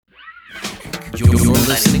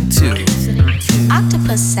listening to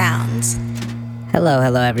Octopus Sounds.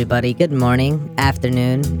 Hello, everybody. Good morning,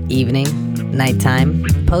 afternoon, evening, nighttime,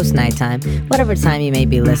 post-nighttime, whatever time you may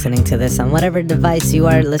be listening to this on whatever device you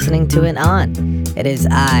are listening to it on. It is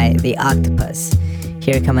I, the Octopus,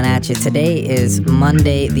 here coming at you. Today is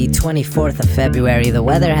Monday, the 24th of February. The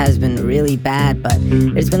weather has been really bad, but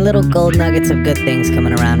there's been little gold nuggets of good things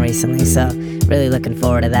coming around recently, so really looking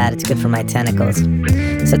forward to that. It's good for my tentacles.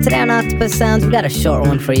 So today on Octopus Sounds, we got a short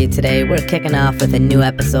one for you today. We're kicking off with a new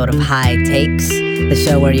episode of High Takes, the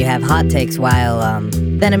show where you have hot takes while,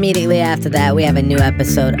 then immediately after that, we have a new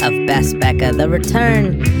episode of Best Becca, the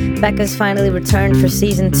return. Becca's finally returned for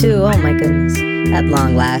season 2. Oh my goodness. At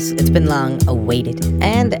long last, it's been long awaited.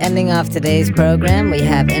 And ending off today's program, we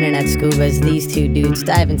have Internet Scubas. These two dudes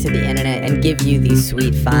dive into the internet and give you these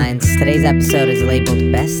sweet finds. Today's episode is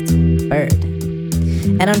labeled Best Bird.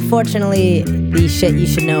 And unfortunately, the Shit You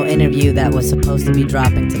Should Know interview that was supposed to be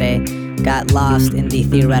dropping today got lost in the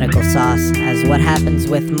theoretical sauce, as what happens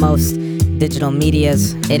with most digital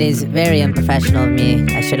medias. It is very unprofessional of me.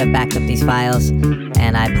 I should have backed up these files,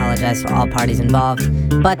 and I apologize for all parties involved,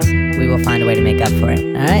 but we will find a way to make up for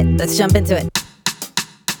it. Alright, let's jump into it.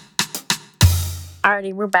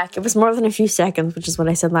 Alrighty, we're back. It was more than a few seconds, which is what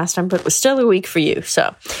I said last time, but it was still a week for you,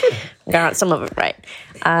 so got some of it right.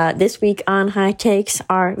 This week on High Takes,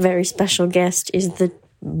 our very special guest is the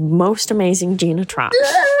most amazing Gina Trosh.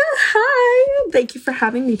 Hi! Thank you for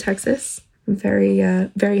having me, Texas. I'm very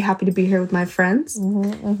happy to be here with my friends.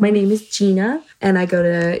 My name is Gina, and I go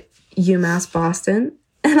to UMass Boston,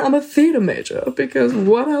 and I'm a theater major, because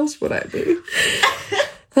what else would I be?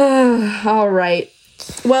 All right.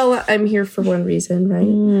 Well, I'm here for one reason, right?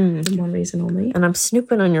 One reason only. And I'm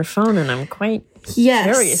snooping on your phone, and I'm quite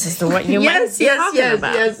curious as to what you might be talking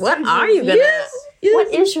about. Yes. What are you going to...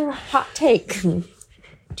 What is your hot take,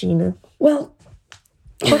 Gina? Well,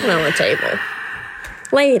 put it on the table.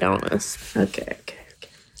 Lay it on us. Okay.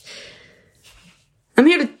 I'm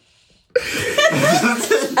here to...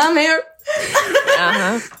 I'm here.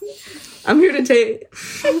 I'm here to take...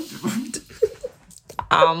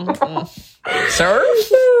 Sir?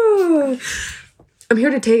 I'm here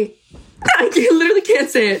to take... I literally can't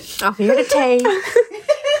say it. I'm here to take...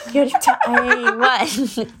 What?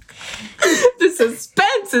 The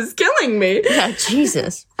suspense is killing me. Yeah,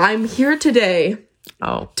 Jesus. I'm here today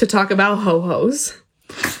to talk about ho-hos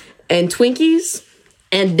and Twinkies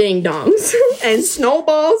and ding-dongs and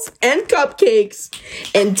snowballs and cupcakes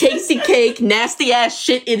and tasty cake, nasty-ass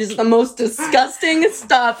shit. It is the most disgusting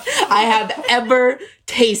stuff I have ever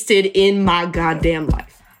tasted in my goddamn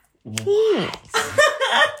life. The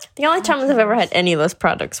only times I've ever had any of those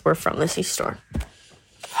products were from the C-store.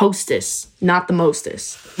 Hostess, not the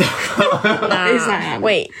mostest.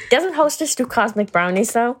 Wait, doesn't Hostess do cosmic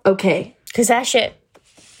brownies, though? Okay. Because that shit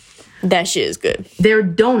is good. They're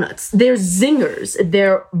donuts. They're zingers.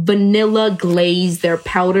 They're vanilla glazed. They're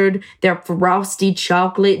powdered. They're frosty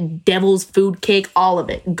chocolate, devil's food cake, all of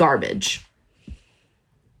it. Garbage.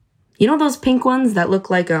 You know those pink ones that look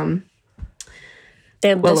like, the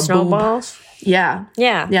snowballs? Yeah.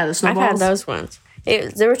 Yeah. Yeah, the snowballs. I've had those ones.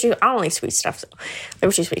 They were too, I don't like sweet stuff, so they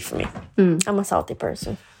were too sweet for me. I'm a salty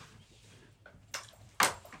person.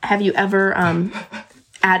 Have you ever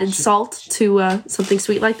added salt to something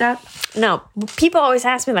sweet like that? No. People always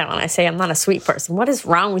ask me that when I say I'm not a sweet person. What is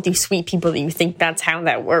wrong with you sweet people that you think that's how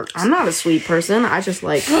that works? I'm not a sweet person. I just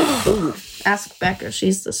like food. Ask Becca.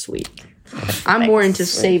 She's the sweet. I'm more into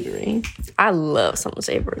savory. I love something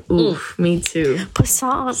savory. Oof, me too. Put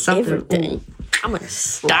salt on everything. Ooh. I'm gonna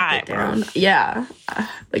die, bro. Yeah.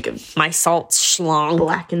 Like my salt schlong.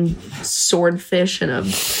 Blackened swordfish and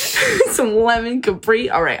some lemon capri.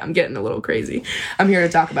 All right, I'm getting a little crazy. I'm here to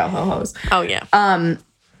talk about ho-hos. Oh, yeah.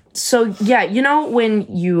 So, yeah, you know when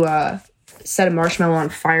you set a marshmallow on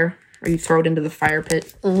fire or you throw it into the fire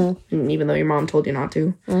pit, even though your mom told you not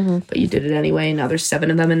to, but you did it anyway. Now there's 7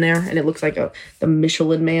 of them in there, and it looks like the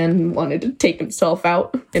Michelin Man wanted to take himself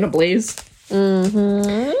out in a blaze.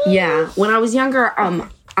 Yeah. When I was younger,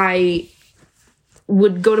 I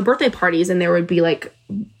would go to birthday parties, and there would be like,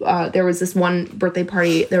 there was this one birthday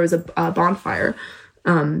party, there was a bonfire,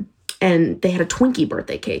 and they had a Twinkie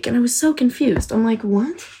birthday cake, and I was so confused. I'm like,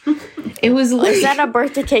 what? It was like... Is that a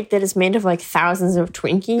birthday cake that is made of like thousands of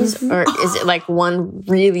Twinkies, or is it like one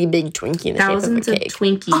really big Twinkie in the thousands shape of a cake?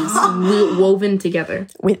 Twinkies woven together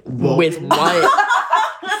With what?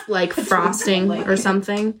 Like frosting or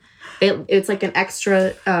something. It's like an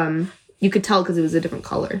extra, you could tell because it was a different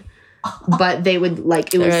color. But they would like,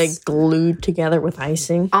 They're like glued together with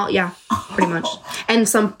icing. Oh, yeah, pretty much. And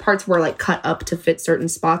some parts were like cut up to fit certain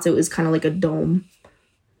spots. It was kind of like a dome.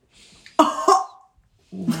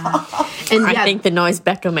 And I think the noise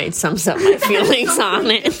Becca made sums up my feelings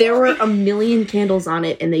on it. there were a million candles on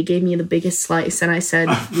it, and they gave me the biggest slice, and I said,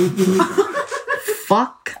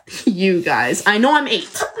 fuck you guys. I know I'm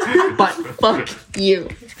 8, but fuck you.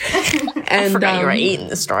 And I forgot you were 8 in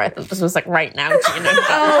the store. I thought this was like right now, Gina.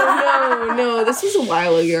 Oh, no. This was a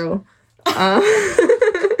while ago.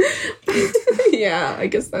 Yeah, I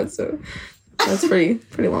guess that's pretty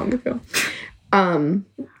long ago.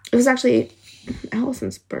 It was actually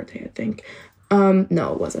Allison's birthday, I think.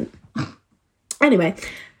 No, it wasn't. Anyway,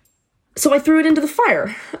 so I threw it into the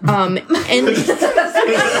fire. And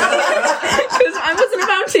because I wasn't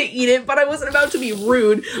about to eat it, but I wasn't about to be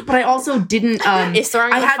rude. But I also didn't. Is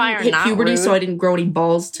throwing I in the fire hadn't hit not puberty, rude? so I didn't grow any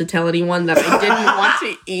balls to tell anyone that I didn't want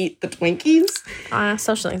to eat the Twinkies.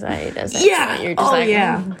 Social anxiety does it. Yeah. So you're just like,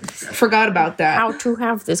 yeah. Forgot about that. How to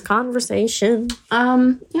have this conversation.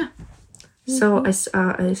 Yeah. So I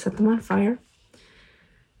set them on fire,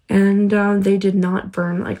 and they did not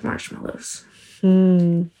burn like marshmallows.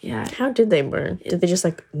 Yeah. How did they burn? Did they just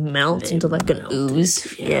like melt into like an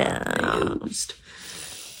ooze? Yeah. They oozed.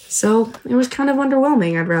 So it was kind of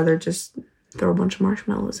underwhelming. I'd rather just throw a bunch of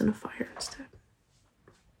marshmallows in a fire instead.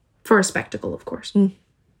 For a spectacle, of course. Then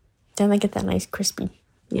they get that nice crispy.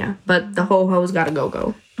 Yeah, but the ho-ho's gotta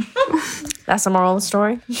go. That's the moral of the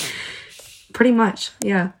story? Pretty much,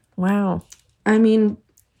 yeah. Wow. I mean,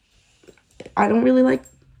 I don't really like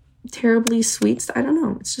terribly sweet stuff. I don't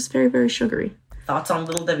know. It's just very, very sugary. Thoughts on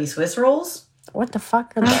Little Debbie Swiss rolls? What the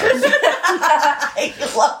fuck are those? I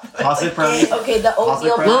love it. Toss it, Brownie. Okay, the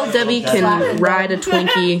oatmeal. Little Debbie can ride a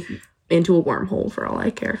Twinkie into a wormhole for all I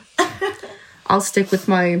care. I'll stick with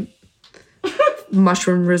my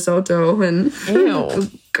mushroom risotto and Ew.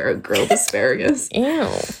 grilled asparagus. Ew.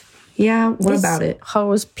 Yeah, what about it?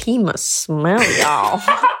 Ho's pee must smell, y'all.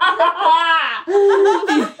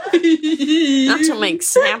 Not to make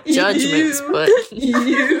snap judgments, but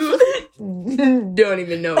You don't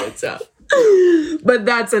even know what's up. But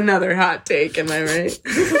that's another hot take, am I right?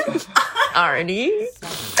 already.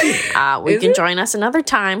 We can join us another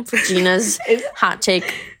time for Gina's hot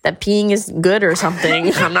take that peeing is good or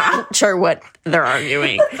something. I'm not sure what they're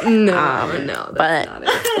arguing. No, But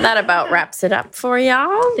that about wraps it up for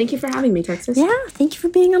y'all. Thank you for having me, Texas. Yeah, thank you for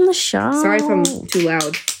being on the show. Sorry if I'm too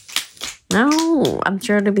loud. No, I'm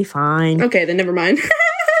sure it'll be fine. Okay, then never mind.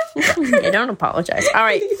 Yeah, don't apologize. All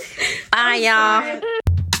right. Bye, y'all.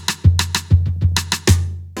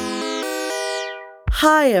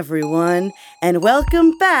 Hi, everyone, and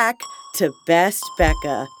welcome back to Best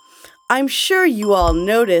Becca. I'm sure you all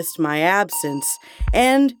noticed my absence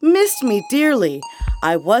and missed me dearly.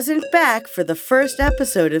 I wasn't back for the first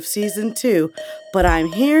episode of Season 2, but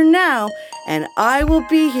I'm here now, and I will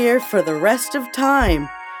be here for the rest of time,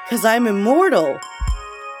 'cause I'm immortal.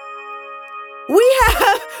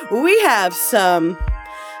 We have some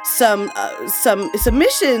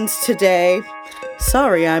submissions today.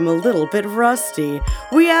 Sorry, I'm a little bit rusty.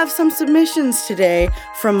 We have some submissions today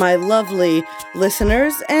from my lovely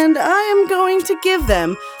listeners, and I am going to give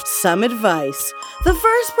them some advice. The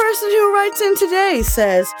first person who writes in today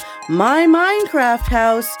says, "My Minecraft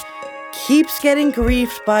house keeps getting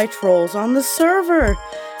griefed by trolls on the server.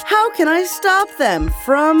 How can I stop them?"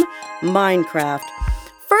 From Minecraft.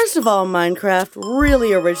 First of all, Minecraft,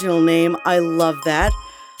 really original name. I love that.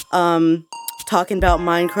 Talking about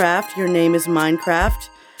Minecraft, your name is Minecraft.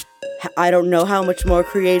 I don't know how much more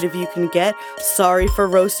creative you can get. Sorry for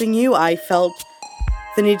roasting you. I felt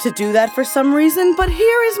the need to do that for some reason, but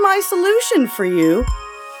here is my solution for you.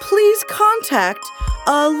 Please contact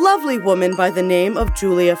a lovely woman by the name of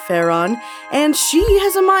Julia Ferron, and she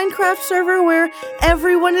has a Minecraft server where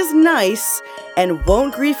everyone is nice and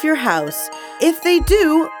won't grief your house. If they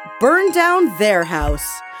do, burn down their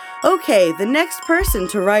house. Okay, the next person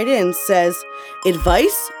to write in says,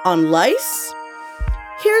 "Advice on lice?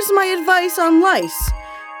 Here's my advice on lice.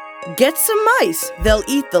 Get some mice, they'll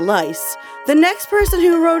eat the lice." The next person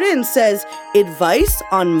who wrote in says, "Advice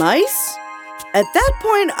on mice? At that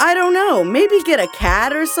point, I don't know, maybe get a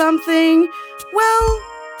cat or something." Well,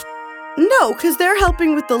 no, because they're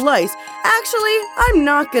helping with the lice. Actually, I'm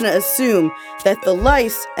not gonna assume that the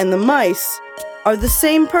lice and the mice are the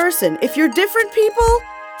same person. If you're different people,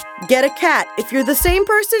 get a cat. If you're the same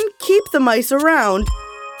person, keep the mice around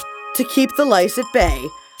to keep the lice at bay.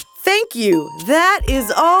 Thank you. That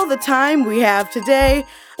is all the time we have today.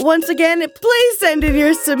 Once again, please send in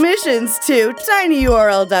your submissions to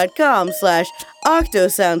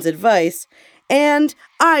tinyurl.com/octosoundsadvice. And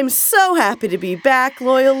I'm so happy to be back,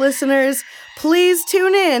 loyal listeners. Please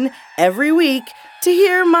tune in every week to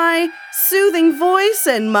hear my soothing voice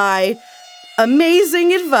and my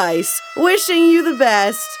Amazing advice. Wishing you the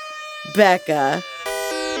best, Becca.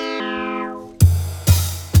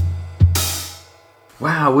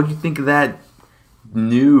 Wow, what do you think of that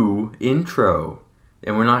new intro?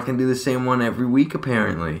 And we're not going to do the same one every week,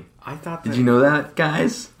 apparently. I thought. Did you know that,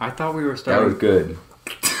 guys? I thought we were That starting. was good.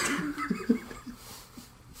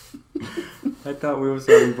 I thought we were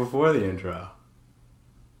starting before the intro.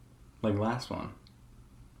 Like last one.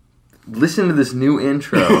 Listen to this new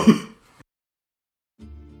intro.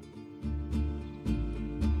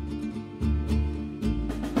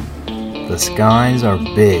 The skies are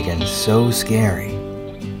big and so scary.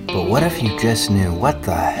 But what if you just knew what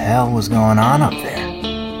the hell was going on up there?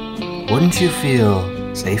 Wouldn't you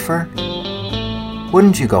feel safer?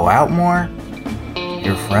 Wouldn't you go out more?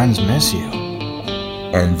 Your friends miss you.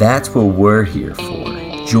 And that's what we're here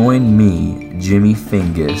for. Join me, Jimmy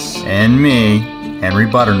Fingus, And me, Henry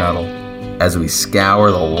Butternuttle. as we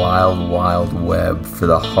scour the wild, wild web for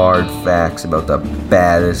the hard facts about the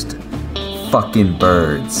baddest fucking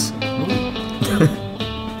birds.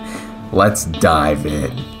 Let's dive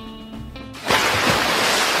in.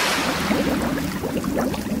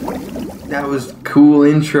 That was cool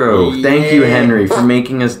intro. Thank you, Henry, for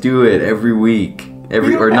making us do it every week.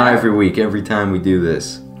 Not every week, every time we do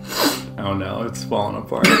this. Oh no, it's falling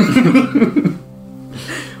apart.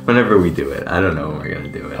 Whenever we do it. I don't know when we're gonna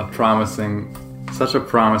do it. Such a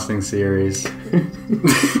promising series.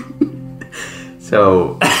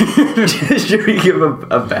 So, should we give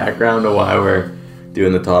a background to why we're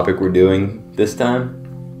doing the topic we're doing this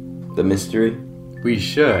time? The mystery? We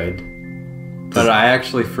should. But I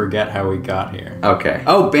actually forget how we got here. Okay.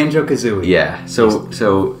 Oh, Banjo-Kazooie. Yeah.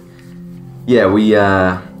 So yeah,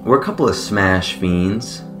 we're a couple of Smash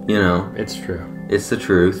fiends, you know. It's true. It's the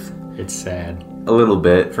truth. It's sad. A little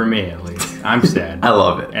bit. For me, at least. I'm sad. I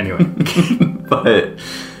love it. Anyway. But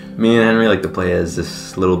me and Henry like to play as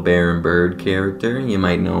this little bear and bird character. You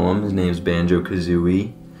might know him. His name's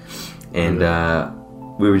Banjo-Kazooie. And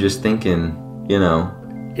we were just thinking, you know.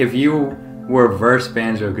 If you were verse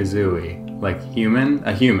Banjo-Kazooie, like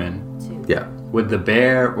a human, Yeah. would the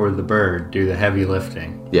bear or the bird do the heavy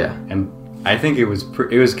lifting? Yeah. And I think it was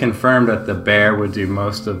confirmed that the bear would do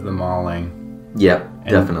most of the mauling. Yep. And,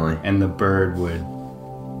 Definitely. And the bird would,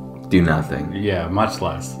 Do nothing. yeah, much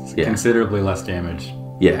less. Yeah. Considerably less damage.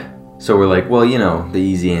 Yeah. So we're like, well, you know, the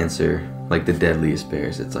easy answer, like the deadliest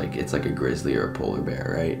bears, it's like a grizzly or a polar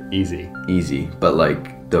bear, right? Easy. Easy. But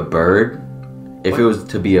like the bird, if it was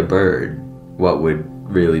to be a bird, what would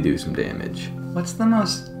really do some damage? What's the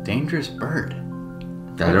most dangerous bird?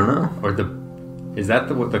 I don't know. Or is that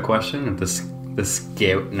the question? Or the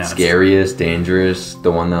Scariest, dangerous,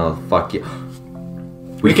 the one that'll fuck you.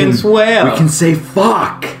 We can swear. We can say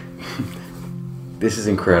fuck. This is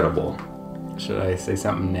incredible. Should I say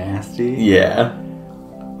something nasty? Yeah.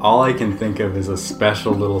 All I can think of is a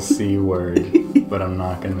special little C word, but I'm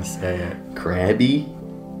not gonna say it. Crabby?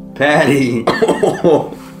 Patty!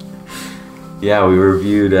 Yeah, we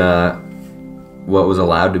reviewed what was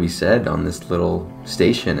allowed to be said on this little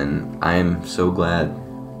station, and I am so glad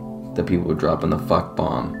that people were dropping the fuck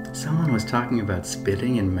bomb. Someone was talking about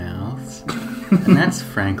spitting in mouths, and that's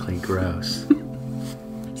frankly gross.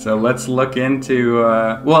 So let's look into,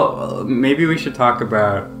 maybe we should talk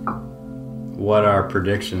about what our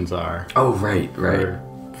predictions are. Oh, right.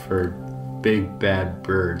 For big bad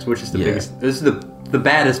birds, which is the Yeah. biggest, this is the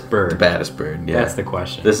baddest bird. The baddest bird, yeah. That's the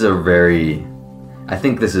question. This is I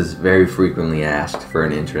think this is very frequently asked for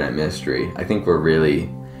an internet mystery. I think we're really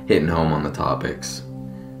hitting home on the topics.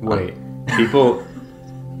 Wait, people,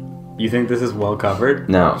 you think this is well covered?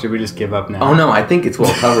 No. Should we just give up now? Oh no, I think it's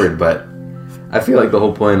well covered, but I feel like the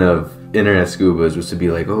whole point of Internet Scubas was to be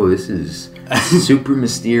like, oh, this is super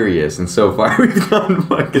mysterious, and so far we've done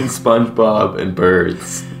fucking SpongeBob and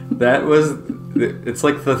birds. It's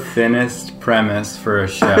like the thinnest premise for a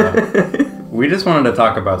show. We just wanted to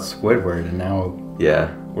talk about Squidward, and now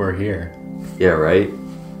Yeah, we're here. right?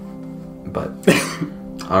 But,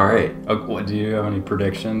 alright. What, do you have any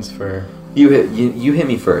predictions for... You hit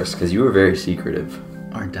me first, because you were very secretive.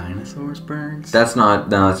 Are dinosaurs birds? That's not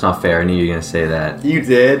fair. I knew you were going to say that. You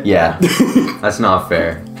did? Yeah, that's not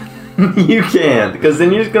fair. You can't, because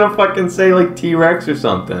then you're just gonna fucking say like T-Rex or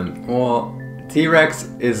something. Well, T-Rex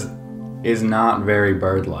is not very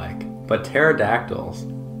bird-like, but pterodactyls.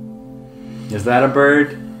 Is that a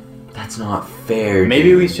bird? That's not fair. Maybe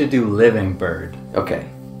dude. we should do living bird. Okay.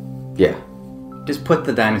 Yeah. Just put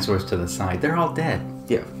the dinosaurs to the side. They're all dead.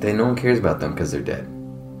 Yeah. No one cares about them because they're dead.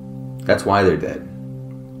 That's why they're dead.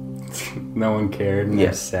 No one cared and Yeah.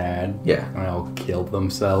 they're sad. Yeah. And they all killed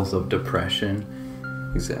themselves of depression.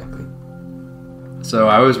 Exactly. So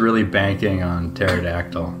I was really banking on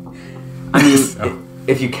pterodactyl. I mean,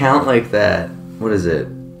 if you count like that, what is it?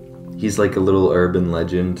 He's like a little urban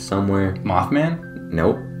legend somewhere. Mothman?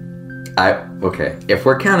 Nope. Okay. If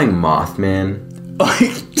we're counting Mothman,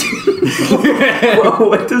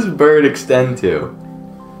 what does bird extend to?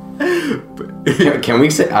 Can we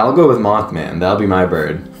say? I'll go with Mothman. That'll be my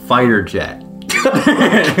bird. Fighter jet.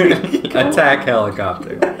 Attack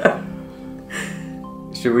helicopter.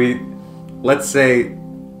 Should we? Let's say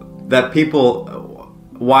that people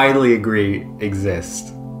widely agree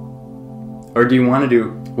exist. Or do you want to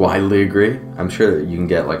do? Widely agree. I'm sure that you can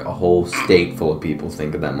get like a whole state full of people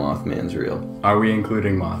thinking that Mothman's real. Are we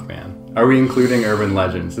including Mothman? Are we including urban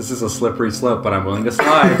legends? This is a slippery slope, but I'm willing to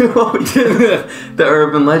slide. The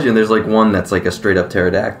urban legend. There's like one that's like a straight up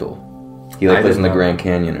pterodactyl. He like I lives in the didn't know. Grand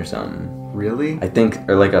Canyon or something. Really? I think,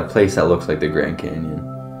 or like a place that looks like the Grand Canyon.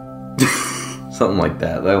 Something like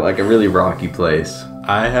that. Like a really rocky place.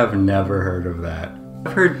 I have never heard of that.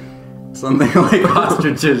 I've heard something like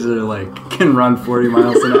ostriches are like can run 40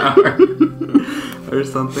 miles an hour or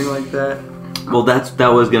something like that. Well, that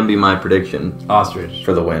was gonna be my prediction Ostrich.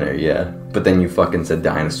 for the winner, yeah. But then you fucking said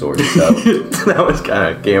dinosaurs, so that was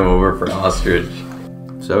kind of game over for ostrich.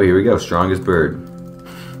 So here we go, strongest bird.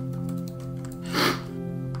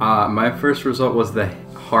 My first result was the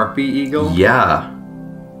harpy eagle. Yeah.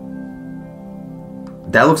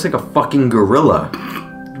 That looks like a fucking gorilla.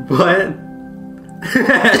 What?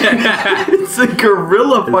 It's a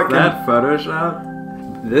gorilla Is fucking. that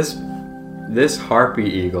Photoshop? This harpy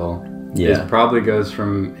eagle Yeah. probably goes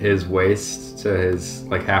from his waist to his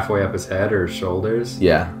like halfway up his head or shoulders.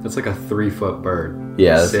 Yeah. That's like a 3-foot bird.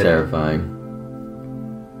 Yeah, that's sitting. terrifying.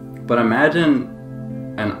 But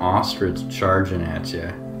imagine an ostrich charging at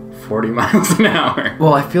you 40 miles an hour.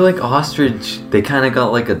 Well, I feel like ostrich, they kind of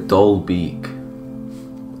got like a dull beak.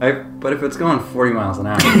 But if it's going 40 miles an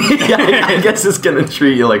hour, Yeah, I guess it's gonna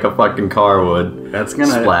treat you like a fucking car would. that's gonna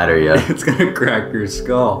Splatter you. It's gonna crack your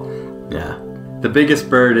skull. Yeah. The biggest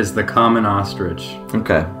bird is the common ostrich,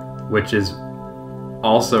 Okay. which is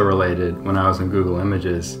also related, when I was in Google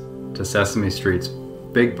Images, to Sesame Street's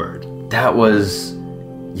Big Bird. That was,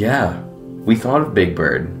 yeah. We thought of Big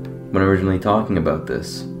Bird when originally talking about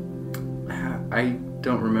this. I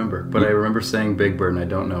don't remember, but I remember saying Big Bird, and I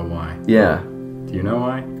don't know why. Yeah. Do you know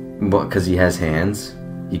why? Well, because he has hands.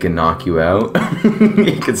 He can knock you out.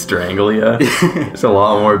 He could strangle you. There's a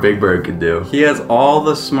lot more Big Bird could do. He has all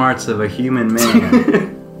the smarts of a human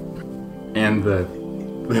man and the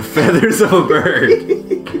feathers of a bird.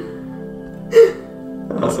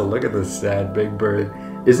 Also, look at this sad Big Bird.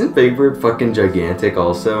 Isn't Big Bird fucking gigantic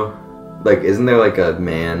also? Like, isn't there like a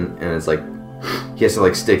man and it's like he has to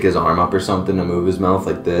like stick his arm up or something to move his mouth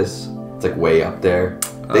like this? It's like way up there.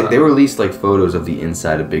 They released like photos of the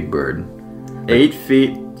inside of Big Bird. 8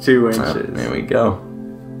 feet 2 inches. There we go.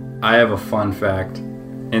 I have a fun fact.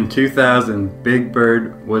 In 2000, Big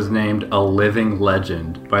Bird was named a living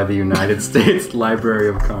legend by the United States Library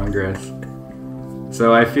of Congress.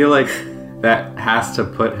 So I feel like that has to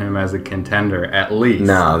put him as a contender, at least.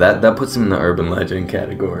 No, that puts him in the urban legend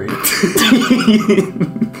category.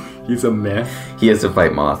 He's a myth. He has to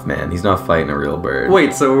fight Mothman. He's not fighting a real bird.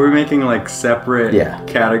 Wait, so we're making like separate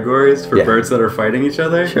categories for Yeah. birds that are fighting each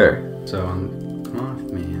other? Sure. So,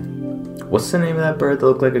 Mothman. What's the name of that bird that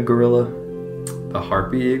looked like a gorilla? The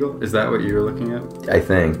harpy eagle? Is that what you were looking at? I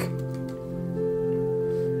think.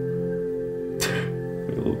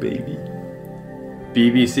 Little baby.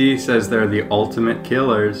 BBC says they're the ultimate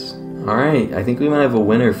killers. Alright, I think we might have a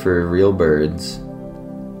winner for real birds.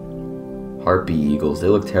 Harpy eagles. They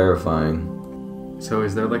look terrifying. So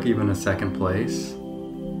is there like even a second place?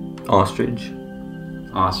 Ostrich?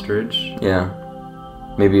 Ostrich? Yeah.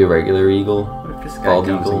 Maybe a regular eagle? What if this guy Bald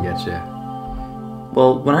comes eagle? and gets you?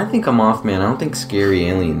 Well, when I think of Mothman, I don't think scary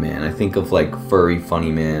alien man. I think of like furry funny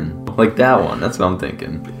man. Like that one. That's what I'm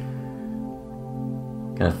thinking.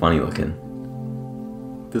 Kind of funny looking.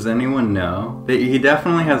 Does anyone know? He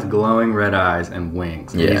definitely has glowing red eyes and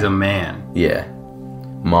wings. Yeah. He's a man. Yeah.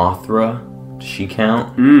 Mothra? Does she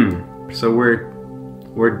count? So we're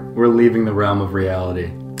leaving the realm of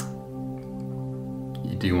reality.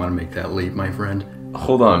 Do you want to make that leap, my friend?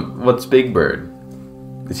 Hold on. What's Big Bird?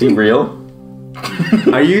 Is he real?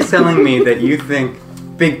 Are you telling me that you think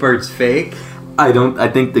Big Bird's fake? I don't. I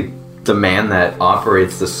think the man that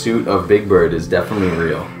operates the suit of Big Bird is definitely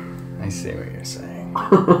real. I see what you're saying.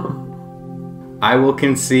 I will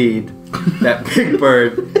concede that Big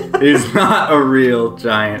Bird is not a real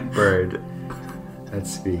giant bird that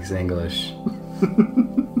speaks English.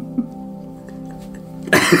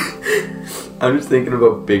 I'm just thinking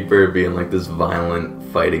about Big Bird being like this violent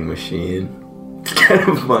fighting machine. kind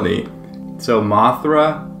of funny. So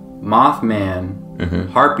Mothra, Mothman,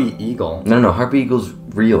 Harpy Eagle. No, Harpy Eagle's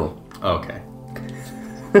real. Okay.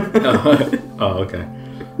 Okay.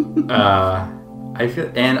 I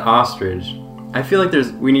feel and ostrich. I feel like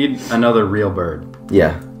we need another real bird.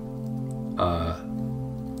 Yeah.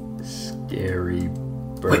 Scary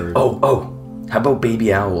Wait, bird. how about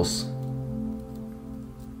baby owls?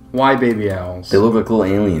 Why baby owls? They look like little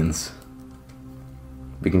aliens.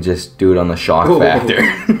 We can just do it on the shock Ooh. factor.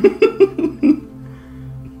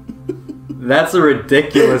 That's a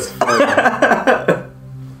ridiculous photo.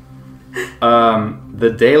 The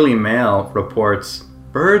Daily Mail reports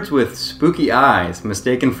birds with spooky eyes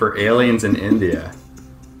mistaken for aliens in India.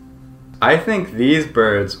 I think these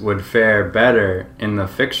birds would fare better in the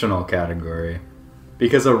fictional category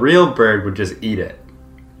because a real bird would just eat it.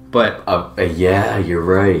 But yeah, you're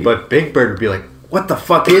right. But Big Bird would be like, "What the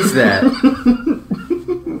fuck is that?"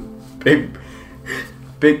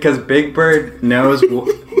 Because Big Bird knows.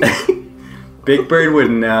 Big Bird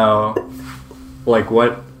would know, like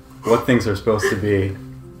what things are supposed to be,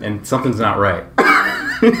 and something's not right.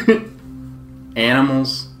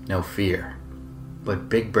 Animals know fear, but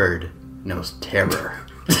Big Bird knows terror.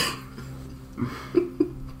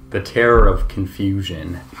 The terror of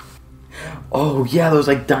confusion. Oh yeah, those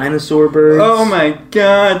like dinosaur birds. Oh my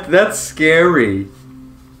god, that's scary.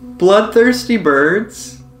 Bloodthirsty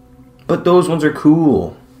birds? But those ones are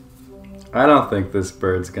cool. I don't think this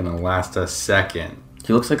bird's gonna last a second.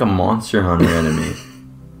 He looks like a Monster Hunter enemy.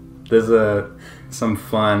 There's some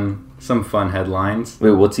fun headlines.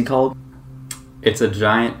 Wait, what's he called? It's a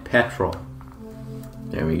giant petrel.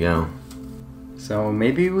 There we go. So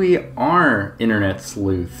maybe we are internet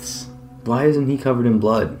sleuths. Why isn't he covered in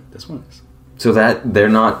blood? This one is. So that they're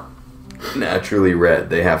not naturally red.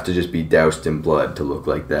 They have to just be doused in blood to look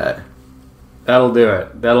like that. That'll do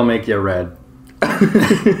it. That'll make you red.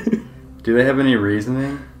 Do they have any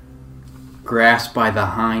reasoning? Grasped by the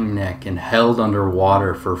hind neck and held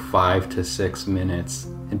underwater for 5 to 6 minutes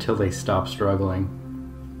until they stop struggling.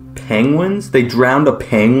 Penguins? They drowned a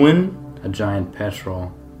penguin? A giant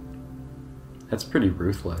petrel. That's pretty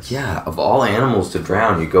ruthless. Yeah, of all animals to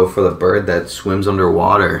drown, you go for the bird that swims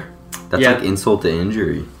underwater. That's like insult to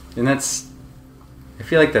injury. And I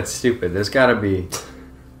feel like that's stupid. There's gotta be...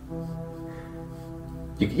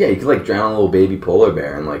 You could like drown a little baby polar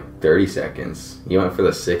bear in like 30 seconds. You went for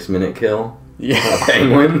the 6-minute kill? Yeah. A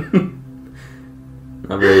penguin?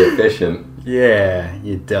 Not very efficient. Yeah,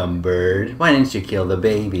 you dumb bird. Why didn't you kill the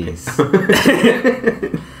babies?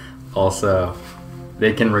 Also,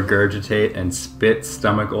 they can regurgitate and spit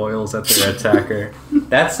stomach oils at their attacker.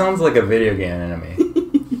 That sounds like a video game enemy.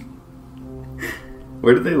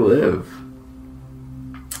 Where do they live?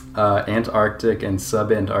 Antarctic and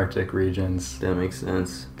subantarctic regions. That makes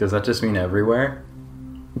sense. Does that just mean everywhere?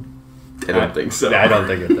 I don't think so. I don't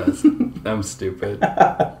think it does. I'm stupid.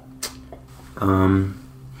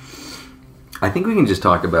 I think we can just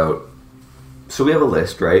talk about... So we have a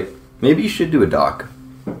list, right? Maybe you should do a doc.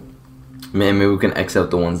 Maybe we can X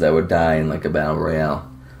out the ones that would die in like a battle royale.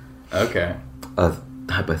 Okay. A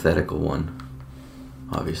hypothetical one.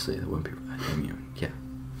 Obviously, that wouldn't be... I mean, yeah.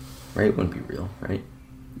 Right? It wouldn't be real, right?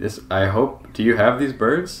 I hope... Do you have these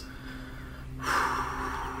birds?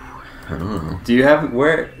 I don't know. Do you have...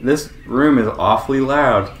 This room is awfully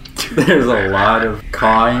loud. There's a lot of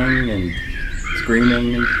cawing and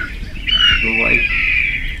screaming and the like.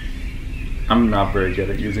 I'm not very good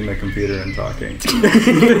at using the computer and talking.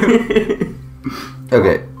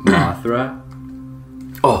 Okay. Mothra.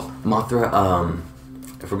 Oh, Mothra.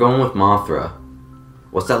 If we're going with Mothra,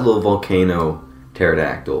 what's that little volcano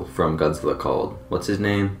pterodactyl from Godzilla called? What's his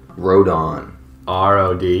name? Rodon.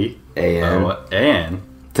 R-O-D-A-N. Oh, A-N.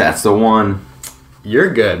 That's the one. You're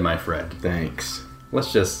good, my friend. Thanks.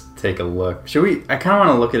 Let's just take a look. Should we? I kind of want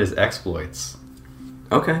to look at his exploits.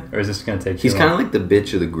 Okay. Or is this going to take too He's long? kind of like the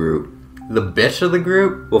bitch of the group. The bitch of the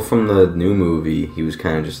group? Well, from the new movie, he was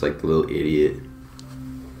kind of just like the little idiot.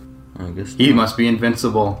 I guess He must be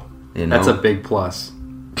invincible. You know? That's a big plus.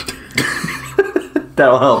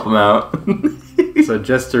 That'll help him out. So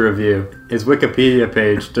just to review, his Wikipedia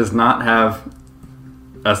page does not have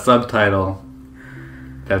a subtitle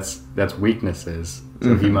that's weaknesses,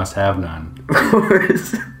 so he must have none. Of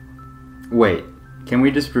course. Wait, can we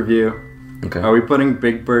just review? Okay. Are we putting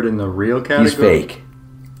Big Bird in the real category? He's fake.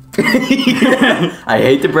 I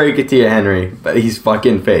hate to break it to you, Henry, but he's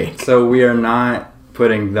fucking fake. So we are not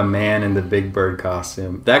putting the man in the Big Bird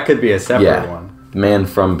costume. That could be a separate one. The man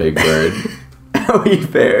from Big Bird. How we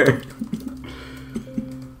fair?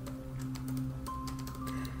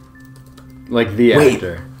 Like the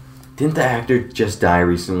actor. Didn't the actor just die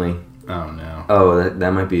recently? Oh no. Oh,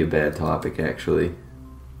 that might be a bad topic, actually.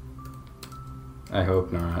 I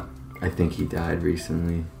hope not. I think he died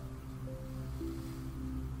recently.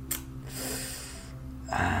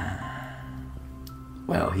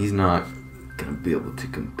 Well, he's not gonna be able to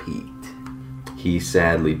compete. He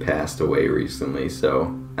sadly passed away recently,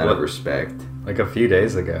 so out of respect. Like a few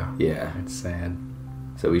days ago. Yeah. It's sad.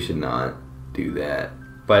 So we should not do that.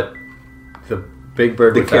 But the Big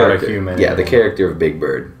Bird The without character. a human. Yeah, the character of Big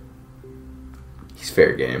Bird. He's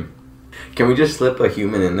fair game. Can we just slip a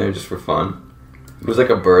human in there just for fun? Who's like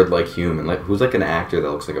a bird-like human? Like who's like an actor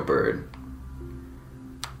that looks like a bird?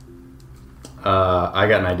 I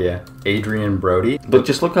got an idea. Adrian Brody. But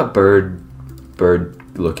just look up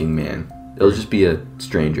bird-looking man. It'll just be a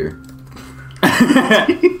stranger.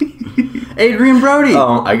 Adrian Brody!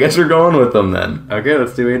 Oh, I guess we're going with them then. Okay,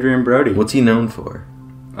 let's do Adrian Brody. What's he known for?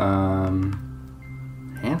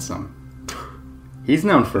 Handsome. He's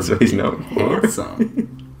known for That's what he's known for.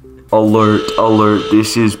 handsome. Alert,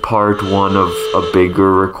 this is part 1 of a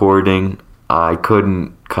bigger recording. I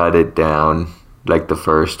couldn't cut it down like the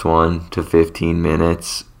first one to 15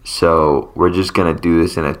 minutes. So we're just gonna do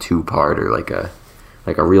this in a 2-parter, like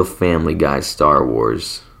a real Family Guy Star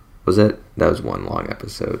Wars. That was one long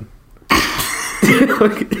episode.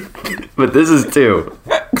 But this is 2.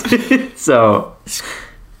 So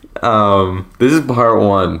this is part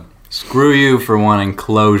 1. Screw you for wanting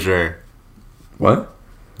closure. What?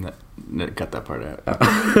 No, cut that part out.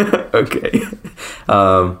 Okay.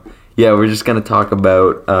 Yeah, we're just gonna talk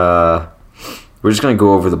about we're just gonna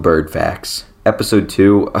go over the bird facts. Episode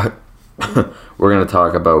 2, we're gonna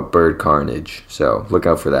talk about bird carnage, so look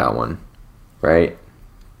out for that one. Right?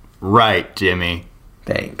 Right, Jimmy.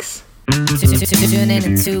 Thanks. Tune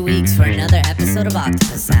in 2 weeks for another episode of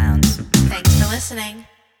Octopus Sounds. Thanks for listening.